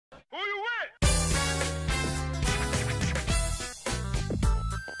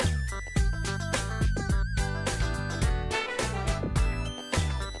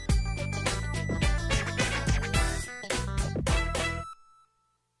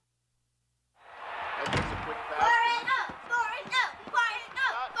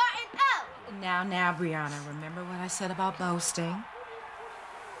Now, Brianna, remember what I said about boasting?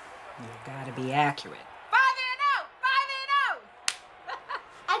 You gotta be accurate. 5-0! 5-0!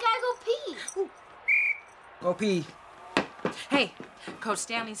 I gotta go pee. Ooh. Go pee. Hey, Coach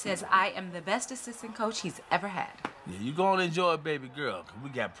Stanley says I am the best assistant coach he's ever had. Yeah, you gonna enjoy it, baby girl, 'cause we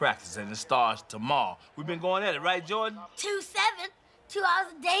got practice and it starts tomorrow. We've been going at it, right, Jordan? 2-7, 2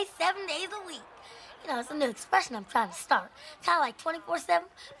 hours a day, 7 days a week. You know, it's a new expression I'm trying to start. Kind of like 24/7.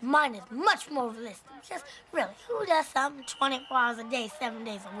 Mine is much more realistic. Just really, who does something 24 hours a day, 7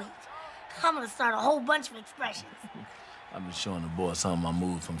 days a week? I'm gonna start a whole bunch of expressions. I've been showing the boys some of my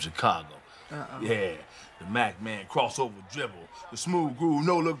moves from Chicago. Yeah, the Mac man crossover dribble, the smooth groove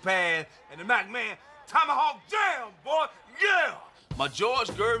no-look pass, and the Mac man tomahawk jam, boy, yeah! My George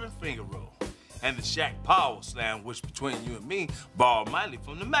Gervin finger roll, and the Shaq power slam, which between you and me, borrowed mightily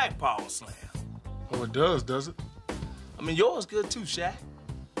from the Mac power slam. Oh, it does it? I mean, yours good too, Shaq.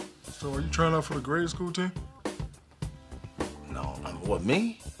 So are you trying out for the grade school team? No, I mean, what,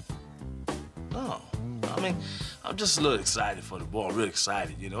 me? No, I mean, I'm just a little excited for the boy, real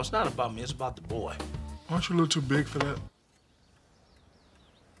excited, you know? It's not about me, it's about the boy. Aren't you a little too big for that?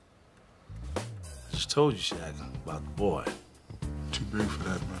 I just told you, Shaq, about the boy. Too big for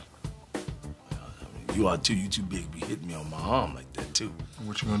that, man. You are too. You too big to be hitting me on my arm like that, too.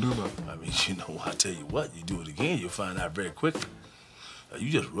 What you gonna do about it? I mean, you know, I tell you what, you do it again, you'll find out very quickly.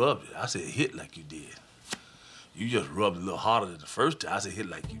 You just rubbed it. I said hit like you did. You just rubbed it a little harder than the first time. I said hit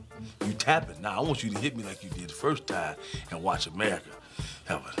like you tap it. Now, I want you to hit me like you did the first time and watch America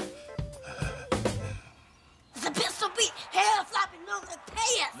have it. It's a pistol beat. Hair flopping, nose like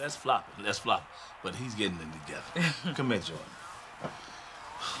pants. Let's flop it. But he's getting it together. Come here, Jordan.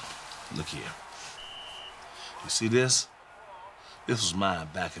 Look here. You see this? This was mine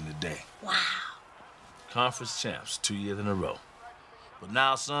back in the day. Wow. Conference champs 2 years in a row. But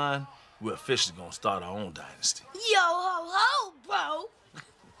now, son, we're officially gonna start our own dynasty. Yo ho ho, bro.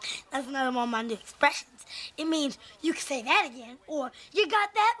 That's another one of my new expressions. It means you can say that again, or you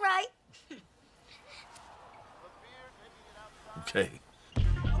got that right. Okay.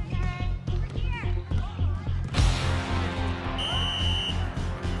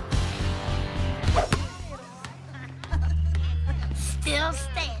 Still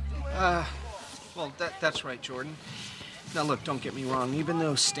standing. Well, that's right, Jordan. Now, look, don't get me wrong. Even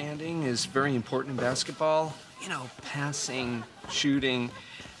though standing is very important in basketball, you know, passing, shooting,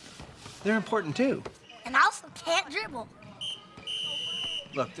 they're important too. And I also can't dribble.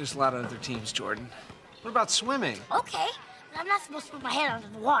 Look, there's a lot of other teams, Jordan. What about swimming? Okay, but I'm not supposed to put my head under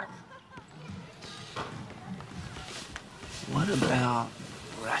the water. What about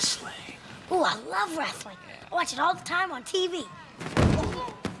wrestling? Ooh, I love wrestling. I watch it all the time on TV.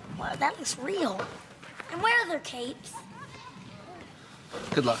 Wow, that looks real. And where are their capes?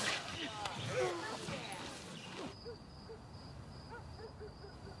 Good luck.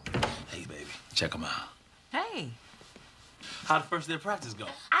 Hey, baby, check them out. Hey. How'd the first day of practice go?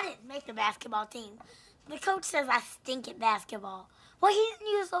 I didn't make the basketball team. The coach says I stink at basketball. Well, he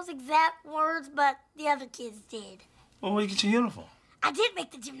didn't use those exact words, but the other kids did. Well, where'd you get your uniform? I did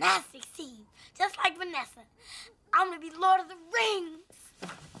make the gymnastics team, just like Vanessa. I'm gonna be Lord of the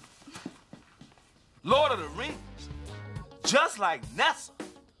Rings. Lord of the Rings? Just like Nessa?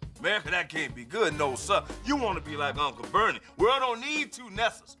 America, that can't be good, no, sir. You want to be like Uncle Bernie. World don't need two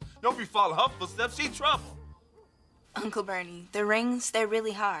Nessas. Don't be following her footsteps, she trouble. Uncle Bernie, the rings, they're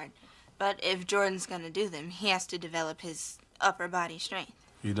really hard. But if Jordan's gonna do them, he has to develop his upper body strength.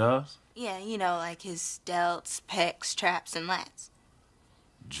 He does? Yeah, you know, like his delts, pecs, traps, and lats.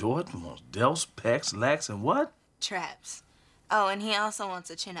 Jordan wants delts, pecs, lats, and what? Traps. Oh, and he also wants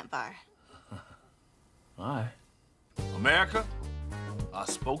a chin-up bar. All right. America, I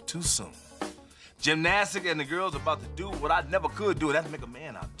spoke too soon. Gymnastics and the girls about to do what I never could do, and that's make a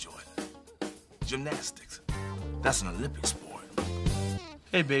man out of Jordan. Gymnastics. That's an Olympic sport.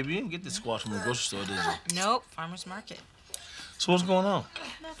 Hey, baby, you didn't get this squash from the grocery store, did you? Nope, farmer's market. So what's going on?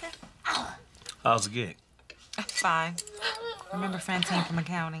 Nothing. How's the gig? Fine. Remember Francine from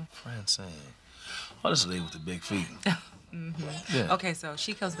accounting? Francine. Oh, this lady with the big feet. Mm-hmm. Yeah. Okay, so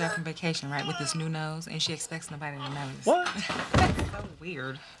she comes back from vacation, right, with this new nose, and she expects nobody to notice. What? That's so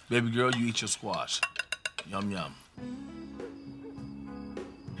weird. Baby girl, you eat your squash. Yum, yum.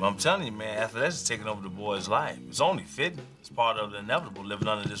 Well, I'm telling you, man, athletics is taking over the boy's life. It's only fitting. It's part of the inevitable living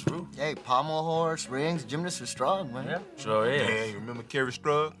under this roof. Hey, pommel horse, rings, gymnasts are strong, man. Yeah, sure is. Yeah, you remember Kerry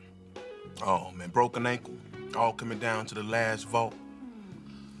Strug? Oh, man, broken ankle, all coming down to the last vault,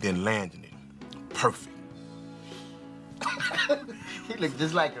 then landing it. Perfect. You look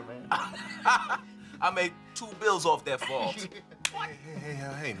just like her, man. I made 2 bills off that fall.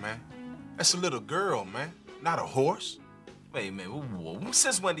 Hey, man. That's a little girl, man, not a horse. Wait a minute,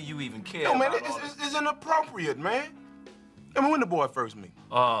 since when do you even care No, man, about all this? it's inappropriate, man. I mean, when the boy first meet?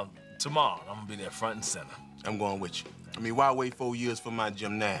 Tomorrow. I'm gonna be there front and center. I'm going with you. I mean, why wait 4 years for my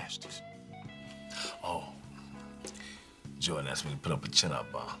gymnastics? Oh, Jordan asked me to put up a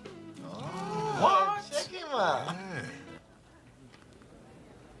chin-up bar. What? Check him out. Yeah.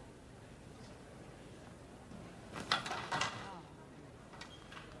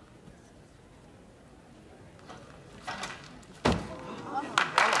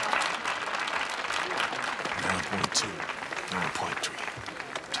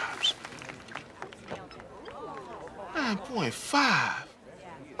 Tops. 9.5.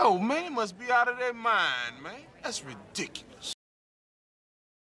 Oh, man, they must be out of their mind, man. That's ridiculous.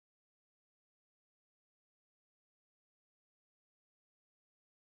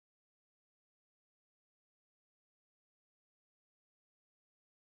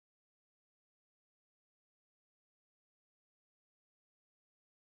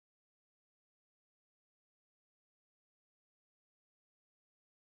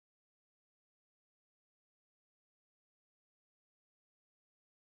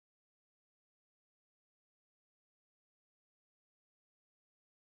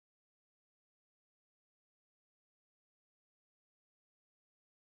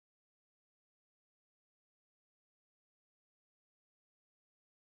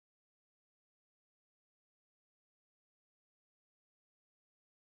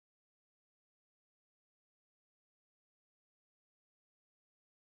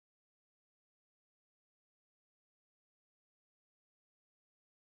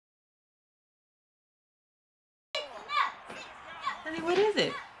 Honey, what is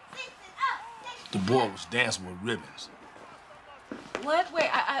it? The boy was dancing with ribbons. What? Wait,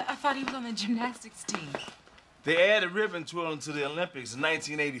 I thought he was on the gymnastics team. They added ribbon twirling to the Olympics in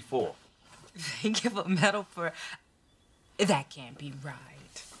 1984. They give a medal for... That can't be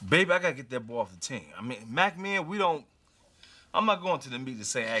right. Baby, I gotta get that boy off the team. I mean, Mac, man, we don't... I'm not going to the meet to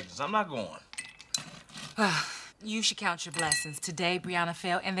say actions. I'm not going. You should count your blessings. Today, Brianna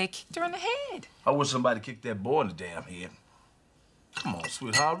fell, and they kicked her in the head. I wish somebody kicked that boy in the damn head. Come on,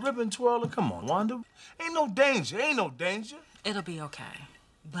 sweetheart. Ribbon twirler. Come on, Wanda. Ain't no danger. Ain't no danger. It'll be okay.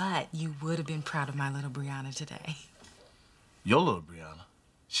 But you would have been proud of my little Brianna today. Your little Brianna.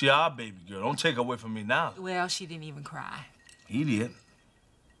 She our baby girl. Don't take her away from me now. Well, she didn't even cry. He did.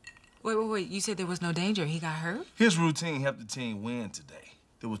 Wait. You said there was no danger. He got hurt? His routine helped the team win today.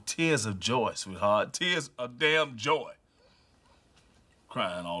 There were tears of joy, sweetheart. Tears of damn joy.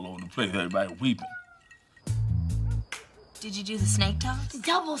 Crying all over the place. Everybody weeping. Did you do the snake toss?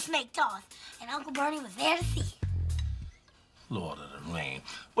 Double snake toss. And Uncle Bernie was there to see. Lord of the rain.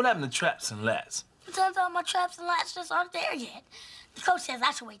 What happened to traps and lats? It turns out my traps and lats just aren't there yet. The coach says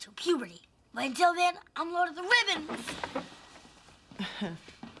I should wait till puberty. But until then, I'm Lord of the Ribbons.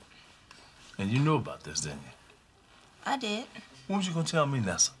 And you knew about this, didn't you? I did. When was you gonna tell me,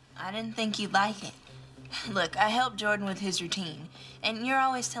 Nessa? I didn't think you'd like it. Look, I helped Jordan with his routine, and you're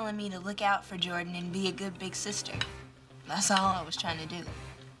always telling me to look out for Jordan and be a good big sister. That's all I was trying to do.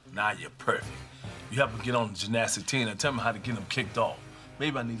 Now you're perfect. You help him get on the gymnastic team and tell me how to get him kicked off.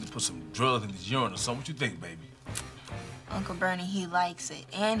 Maybe I need to put some drugs in his urine or something. What you think, baby? Uncle Bernie, he likes it,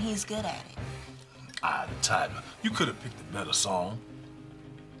 and he's good at it. Ah, the title. You could have picked a better song.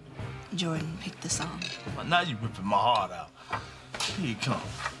 Jordan picked the song. Well, now you're ripping my heart out. Here you come.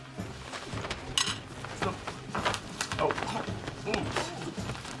 Oh.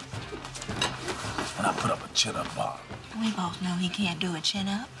 And I put up a chin-up bar. We both know he can't do a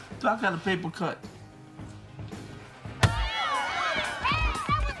chin-up. I got a paper cut.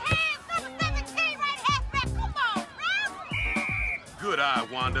 Good eye,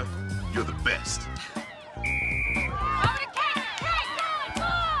 Wanda. You're the best.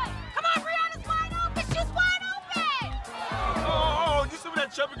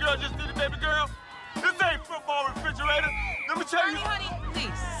 Chubby girl just did it, baby girl. This ain't football refrigerator. Let me tell you. Honey,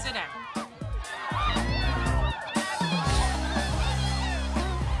 please, sit down.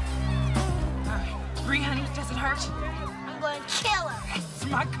 All right, breathe, honey. Does it hurt? I'm going to kill her. It's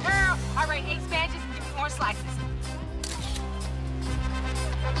my girl. All right, 8 sandwiches and give me more slices.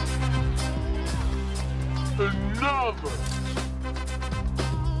 Another.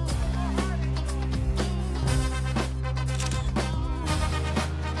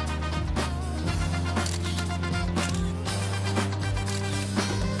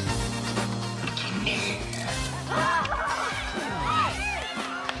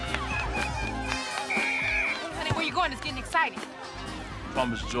 It's getting exciting.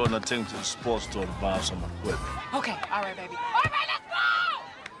 Promise Jordan I'll take him to the sports store to buy some equipment. Okay, all right, baby. All right, let's go!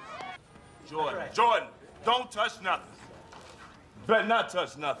 Jordan, don't touch nothing. Better not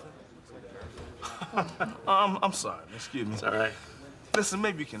touch nothing. I'm sorry. Excuse me. It's all right. Listen,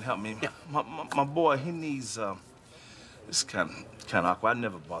 maybe you can help me. Yeah. My boy, he needs, this is kind of awkward. I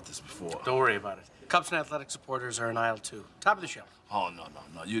never bought this before. Don't worry about it. Cups and athletic supporters are in aisle 2. Top of the shelf. Oh, no.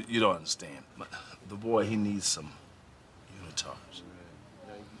 You don't understand. The boy, he needs some unitards.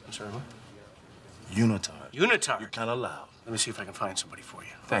 I'm sorry, what? Unitard. Unitard? You're kind of loud. Let me see if I can find somebody for you.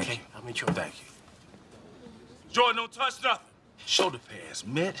 Thank okay? you. I'll meet you over. Thank you. Jordan, don't touch nothing. Shoulder pads,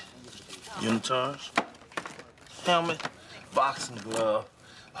 mitt, unitards, helmet, boxing glove,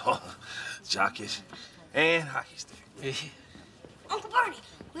 jockey, and hockey stick. Uncle Bernie,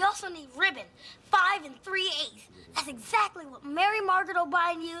 we also need ribbon, 5 3/8. That's exactly what Mary Margaret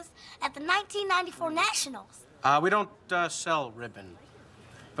O'Brien used at the 1994 Nationals. We don't sell ribbon,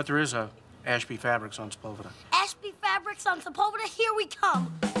 but there is a Ashby Fabrics on Sepulveda. Ashby Fabrics on Sepulveda, here we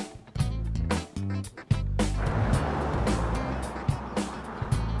come.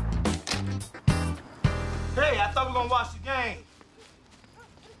 Hey, I thought we were gonna watch the game.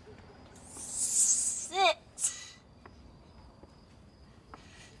 6,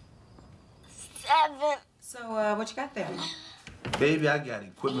 7. So, what you got there? Baby, I got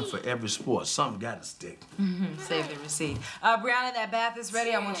equipment for every sport. Something gotta stick. Save the receipt. Brianna, that bath is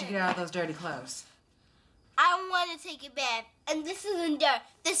ready. I want you to get out of those dirty clothes. I want to take a bath, and this isn't dirt.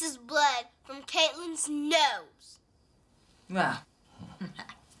 This is blood from Caitlin's nose. Well,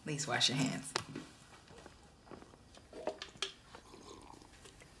 at least wash your hands.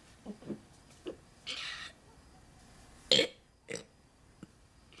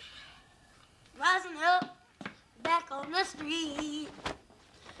 Rising up, back on the street.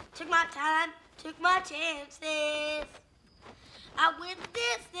 Took my time, took my chances. I went the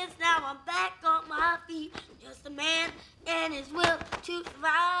distance, now I'm back on my feet. Just a man and his will to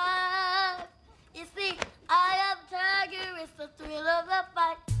survive. It's the eye of the tiger, it's the thrill of the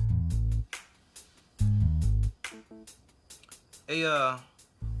fight. Hey,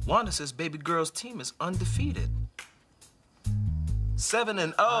 Wanda says baby girl's team is undefeated.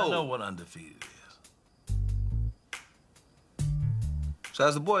 7-0. I know what undefeated is. So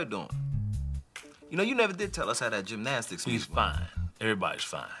how's the boy doing? You know, you never did tell us how that gymnastics He's meet went. fine. Everybody's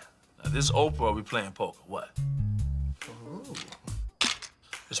fine. Now, this is Oprah, or we playing poker. What? Ooh.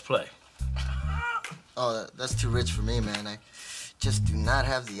 Let's play. Oh, that's too rich for me, man. I just do not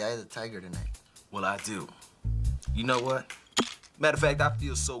have the eye of the tiger tonight. Well, I do. You know what? Matter of fact, I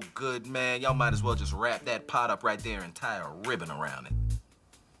feel so good, man. Y'all might as well just wrap that pot up right there and tie a ribbon around it.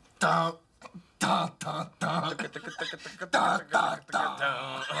 Dun, dun, dun, dun. Dun, dun, dun.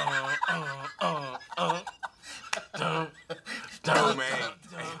 No, man.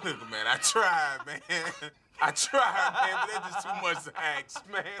 Hey, look, man, I tried, man. I tried, man, but that's just too much to ask,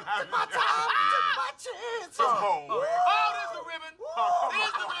 man. My time, took my chance. Come on, man. Oh, there's the ribbon.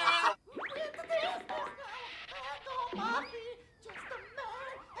 There's the ribbon.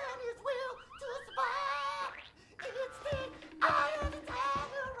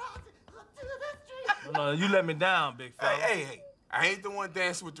 No, you let me down, big fella. Hey. I ain't the one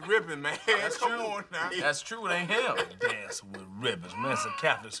dancing with the ribbon, man. Come on now. That's true, it ain't him. Dancing with ribbons, man. It's a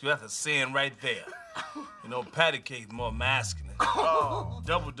Catholic school. That's a sin right there. You know, patty cake's more masculine.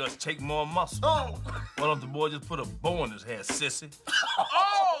 Double Dutch take more muscle. Why don't the boy just put a bow in his hair, sissy?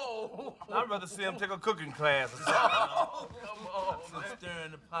 I'd rather see him take a cooking class or something. Come on, man.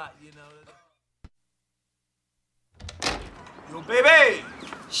 Stirring the pot, you know. Yo, baby!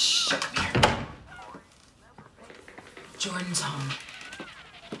 Shh. Jordan's home.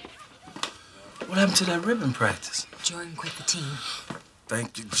 What happened to that ribbon practice? Jordan quit the team.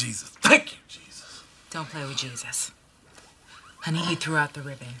 Thank you, Jesus. Thank you, Jesus. Don't play with Jesus. Honey, he threw out the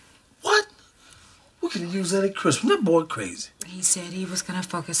ribbon. What? We could have used that at Christmas. That boy crazy. He said he was going to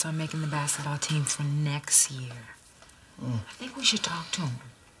focus on making the basketball team for next year. I think we should talk to him.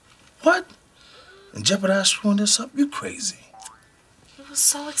 What? And jeopardize screwing this up? You crazy. He was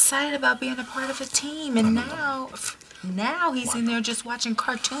so excited about being a part of a team, and now he's in there just watching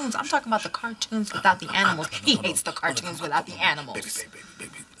cartoons. I'm talking about the cartoons without the animals. He hates the cartoons without the animals.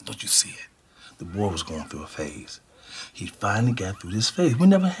 Baby, don't you see it? The boy was going through a phase. He finally got through this phase. We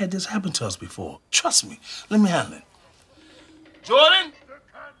never had this happen to us before. Trust me. Let me handle it. Jordan?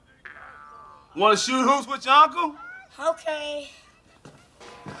 Want to shoot hoops with your uncle? Okay.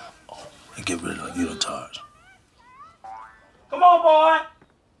 Oh, and get rid of the unitards. Come on, boy.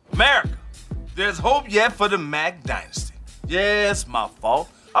 America, there's hope yet for the Mac dynasty. Yeah, it's my fault.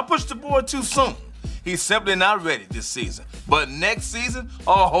 I pushed the boy too soon. He's simply not ready this season. But next season,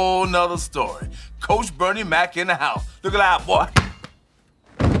 a whole nother story. Coach Bernie Mac in the house. Look at that, boy.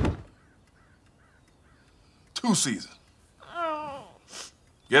 2 seasons.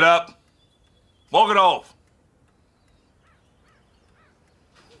 Get up. Walk it off.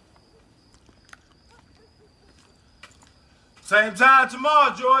 Same time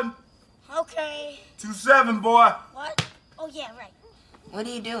tomorrow, Jordan. Okay. 2-7, boy. What? Oh, yeah, right. What are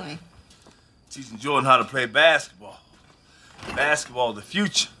you doing? Teaching Jordan how to play basketball. Basketball the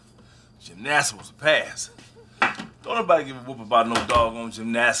future. Gymnastics was the past. Don't nobody give a whoop about no doggone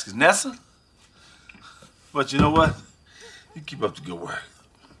gymnastics, Nessa. But you know what? You keep up the good work.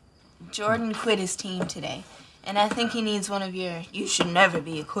 Jordan quit his team today, and I think he needs one of your "you should never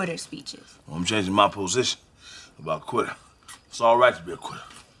be a quitter" speeches. Well, I'm changing my position about quitter. It's all right to be a quitter.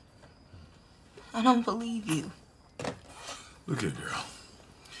 I don't believe you. Look here, girl.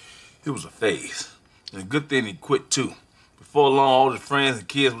 It was a phase. And a good thing he quit, too. Before long, all his friends and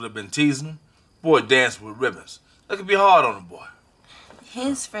kids would have been teasing him. Boy dancing with ribbons. That could be hard on a boy.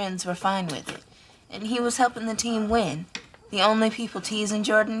 His friends were fine with it, and he was helping the team win. The only people teasing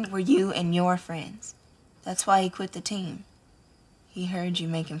Jordan were you and your friends. That's why he quit the team. He heard you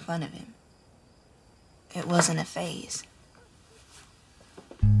making fun of him. It wasn't a phase.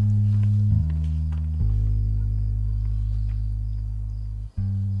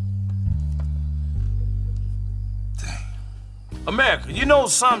 America, you know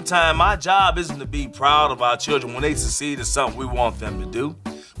sometimes my job isn't to be proud of our children when they succeed at something we want them to do,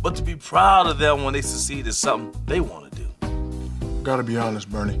 but to be proud of them when they succeed at something they want to do. Gotta be honest,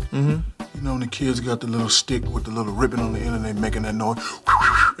 Bernie. You know when the kids got the little stick with the little ribbon on the end and they making that noise,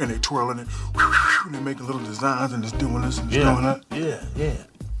 and they twirling it, and they making little designs and it's doing this and it's doing that? Yeah.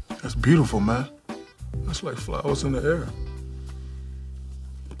 That's beautiful, man. That's like flowers in the air.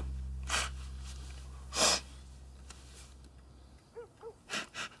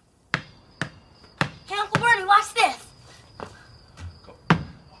 Hey, Uncle Bernie, watch this.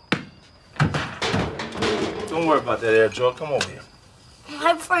 Don't worry about that, Air Joe. Come over here.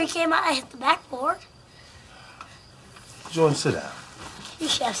 Right before you came out, I hit the backboard. Jordan, sit down. You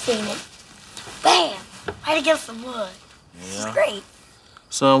should have seen it. Bam! Right against the wood. This is great.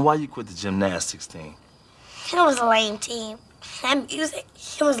 Son, why you quit the gymnastics team? It was a lame team. And music,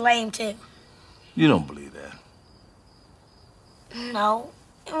 it was lame too. You don't believe that. No,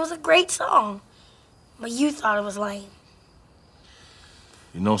 it was a great song. But you thought it was lame.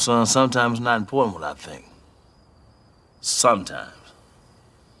 You know, son, sometimes it's not important what I think. Sometimes.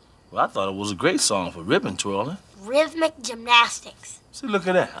 Well, I thought it was a great song for ribbon twirling. Rhythmic gymnastics. See, look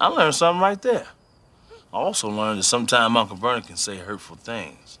at that. I learned something right there. I also learned that sometimes Uncle Bernie can say hurtful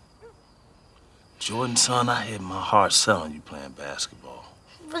things. Jordan, son, I had my heart set on you playing basketball.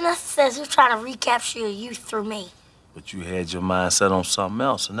 Vanessa says you're trying to recapture your youth through me. But you had your mind set on something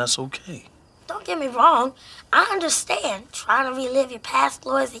else, and that's okay. Don't get me wrong. I understand trying to relive your past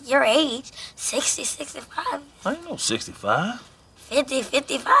glories at your age, 60, 65. I ain't no 65. 50,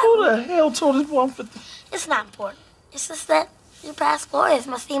 55. Who the hell told this boy I'm 50? It's not important. It's just that your past glories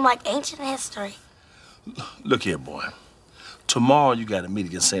must seem like ancient history. Look here, boy. Tomorrow you got to meet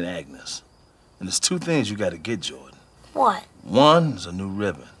against St. Agnes. And there's 2 things you got to get, Jordan. What? 1 is a new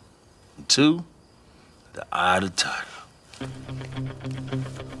ribbon. And 2, the eye of the tiger.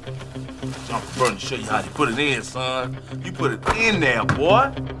 Uncle Bernie show you how to put it in, son. You put it in there,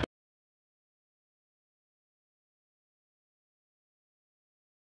 boy.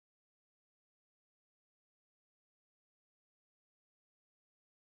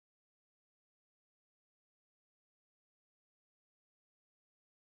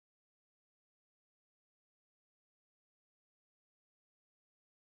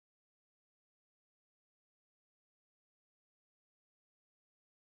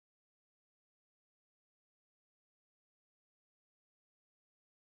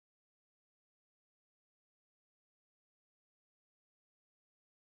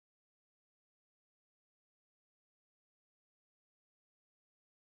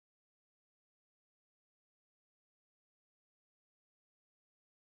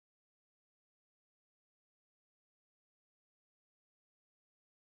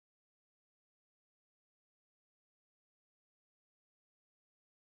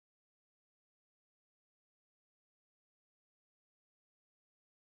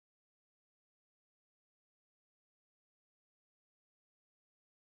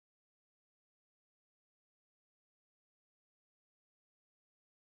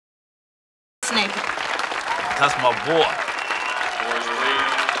 Snake. That's my boy.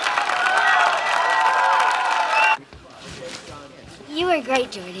 You were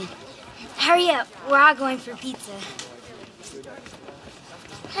great, Jordan. Hurry up. We're all going for pizza.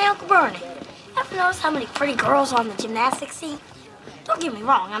 Hey, Uncle Bernie. Ever notice how many pretty girls on the gymnastics team? Don't get me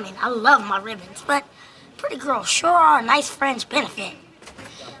wrong. I mean, I love my ribbons, but pretty girls sure are a nice fringe benefit.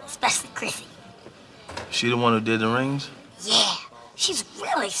 Especially Chrissy. She the one who did the rings? Yeah, she's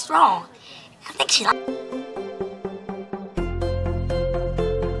really strong. I think she